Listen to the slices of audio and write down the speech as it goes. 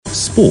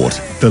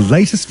Sport, the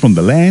latest from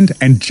the land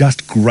and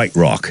just great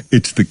rock.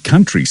 It's the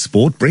Country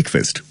Sport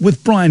Breakfast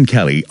with Brian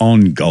Kelly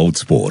on Gold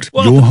Sport,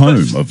 your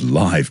home of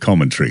live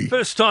commentary.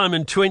 First time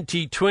in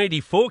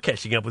 2024,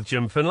 catching up with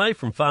Jim Findlay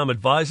from Farm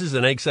Advisors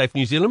and AgSafe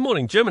New Zealand.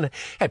 Morning, Jim, and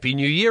Happy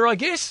New Year, I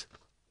guess.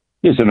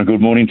 Yes, and a good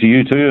morning to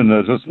you too, and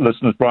the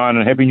listeners, Brian,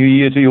 and Happy New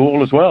Year to you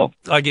all as well.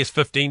 I guess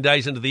 15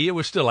 days into the year,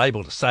 we're still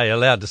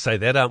allowed to say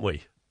that, aren't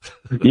we?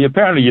 Yeah,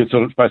 apparently you're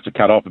sort of supposed to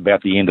cut off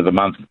about the end of the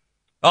month.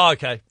 Oh,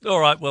 okay. All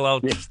right. Well, I'll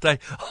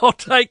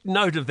take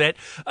note of that.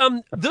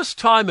 This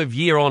time of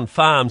year on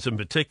farms in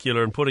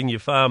particular, and putting your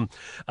farm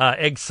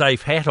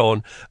AgSafe hat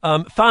on,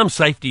 farm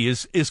safety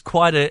is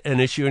quite an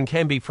issue and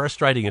can be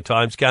frustrating at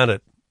times, can't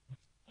it?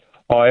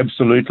 Oh,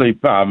 absolutely,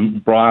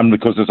 Brian,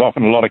 because there's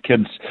often a lot of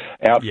kids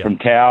out from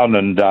town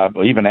and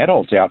even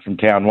adults out from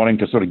town wanting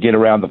to sort of get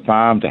around the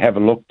farm to have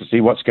a look to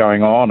see what's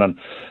going on. And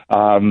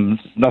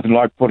nothing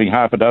like putting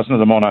half a dozen of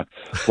them on a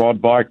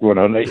quad bike or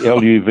an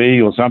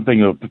LUV or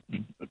something, or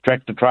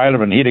tractor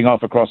trailer, and heading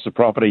off across the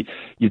property.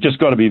 You've just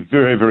got to be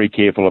very, very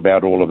careful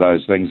about all of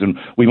those things. And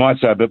we might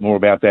say a bit more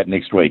about that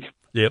next week.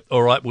 Yep.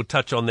 All right. We'll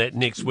touch on that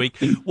next week.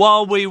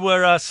 While we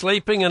were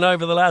sleeping and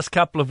over the last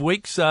couple of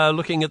weeks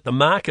looking at the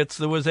markets,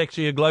 there was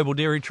actually a global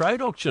dairy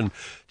trade auction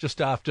just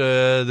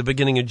after the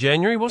beginning of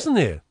January, wasn't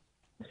there?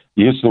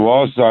 Yes, there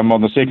was. On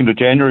the 2nd of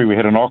January, we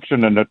had an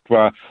auction and it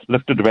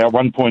lifted about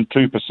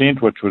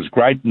 1.2%, which was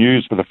great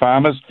news for the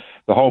farmers.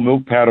 The whole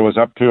milk powder was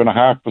up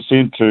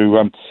 2.5%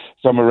 to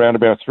somewhere around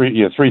about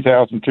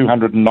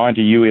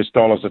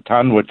 $3,290 a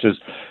tonne, which is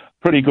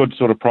pretty good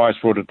sort of price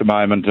for it at the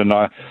moment, and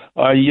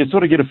you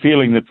sort of get a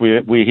feeling that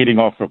we're heading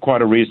off for quite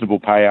a reasonable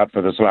payout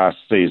for this last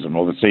season,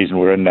 or the season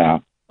we're in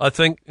now. I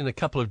think in a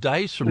couple of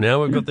days from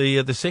now we've got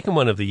the second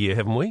one of the year,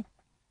 haven't we?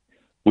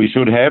 We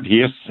should have,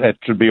 yes. That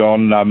should be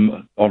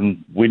on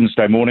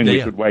Wednesday morning. We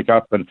should wake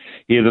up and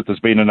hear that there's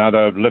been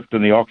another lift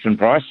in the auction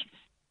price.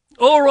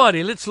 All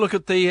righty, let's look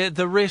at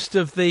the rest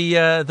of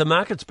the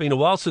market. It's been a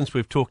while since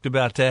we've talked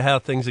about how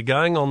things are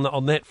going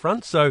on that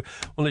front, so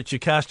I'll let you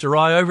cast your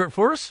eye over it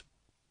for us.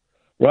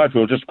 Right,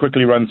 we'll just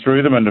quickly run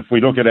through them, and if we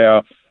look at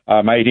our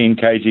 18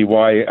 kg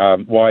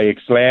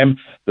YX lamb,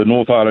 the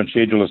North Island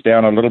schedule is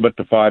down a little bit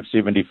to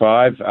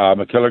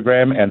 $5.75 a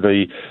kilogram, and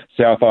the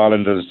South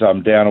Island is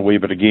down a wee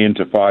bit again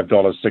to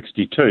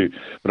 $5.62.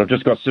 But I've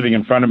just got sitting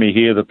in front of me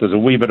here that there's a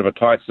wee bit of a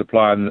tight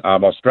supply in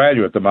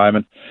Australia at the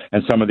moment,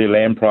 and some of their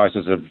lamb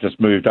prices have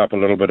just moved up a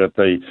little bit at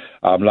the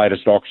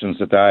latest auctions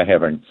that they're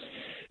having.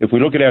 If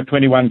we look at our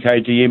 21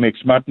 kg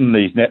MX mutton,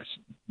 the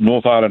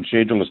North Island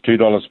schedule is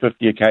 $2.50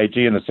 a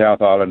kg, and the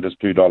South Island is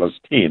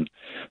 $2.10.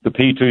 The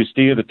P2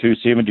 steer, the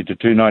 270 to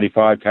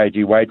 295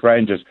 kg weight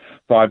range, is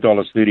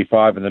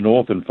 $5.35 in the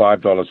north and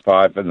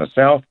 $5.05 in the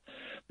south.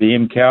 The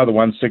M cow, the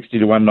 160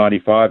 to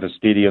 195, is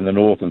steady in the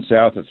north and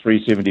south at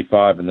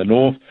 $3.75 in the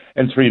north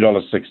and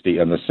 $3.60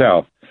 in the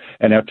south.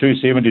 And our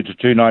 270 to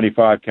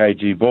 295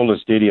 kg bull is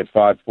steady at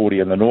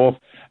 $5.40 in the north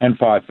and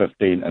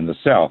 $5.15 in the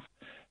south.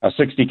 Our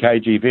 60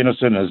 kg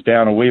venison is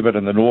down a wee bit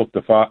in the north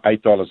to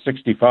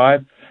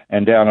 $8.65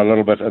 and down a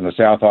little bit in the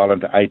South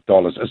Island to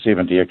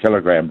 $8.70 a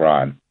kilogram,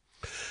 Brian.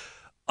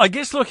 I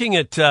guess looking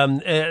at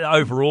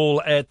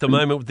overall at the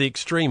moment with the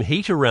extreme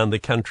heat around the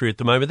country at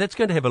the moment, that's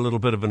going to have a little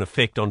bit of an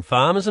effect on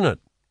farm, isn't it?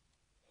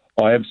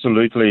 Oh,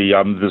 absolutely.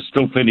 There's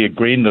still plenty of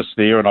greenness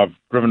there, and I've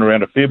driven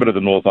around a fair bit of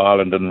the North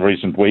Island in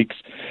recent weeks.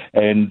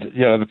 And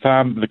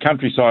the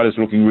countryside is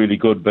looking really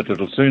good, but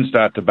it'll soon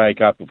start to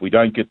bake up if we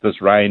don't get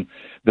this rain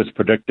that's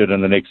predicted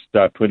in the next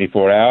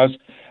 24 hours.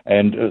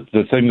 And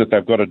the thing that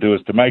they've got to do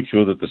is to make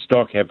sure that the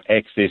stock have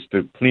access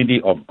to plenty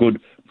of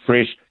good,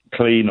 fresh,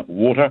 clean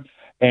water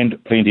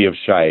and plenty of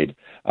shade.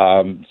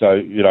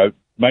 So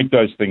make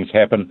those things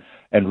happen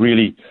and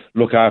really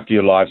look after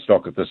your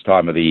livestock at this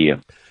time of the year.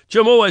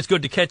 Jim, always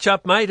good to catch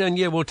up, mate, and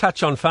we'll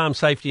touch on farm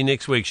safety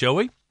next week, shall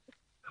we?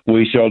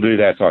 We shall do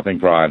that, I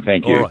think, Brian.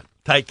 Thank you. All right.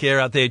 Take care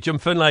out there. Jim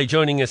Findlay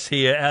joining us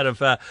here out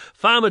of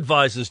Farm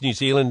Advisors New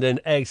Zealand and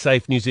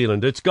AgSafe New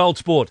Zealand. It's Gold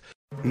Sport.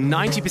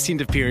 90%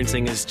 of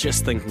parenting is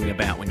just thinking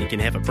about when you can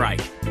have a break.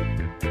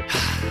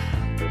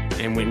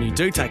 And when you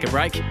do take a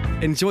break,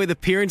 enjoy the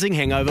Parenting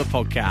Hangover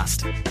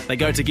podcast. They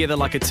go together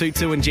like a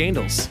tutu and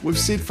jandals. We've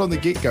said from the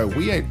get-go,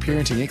 we ain't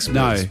parenting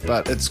experts,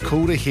 but it's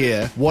cool to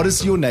hear, what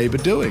is your neighbour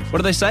doing? What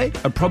do they say?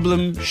 A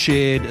problem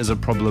shared is a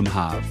problem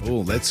halved.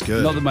 Oh, that's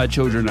good. Not that my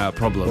children are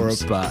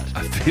problems, but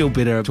I feel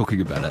better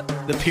talking about it.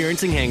 The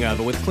Parenting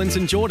Hangover with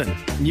Clinton Jordan.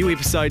 New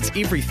episodes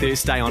every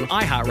Thursday on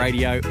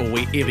iHeartRadio or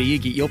wherever you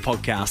get your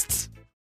podcasts.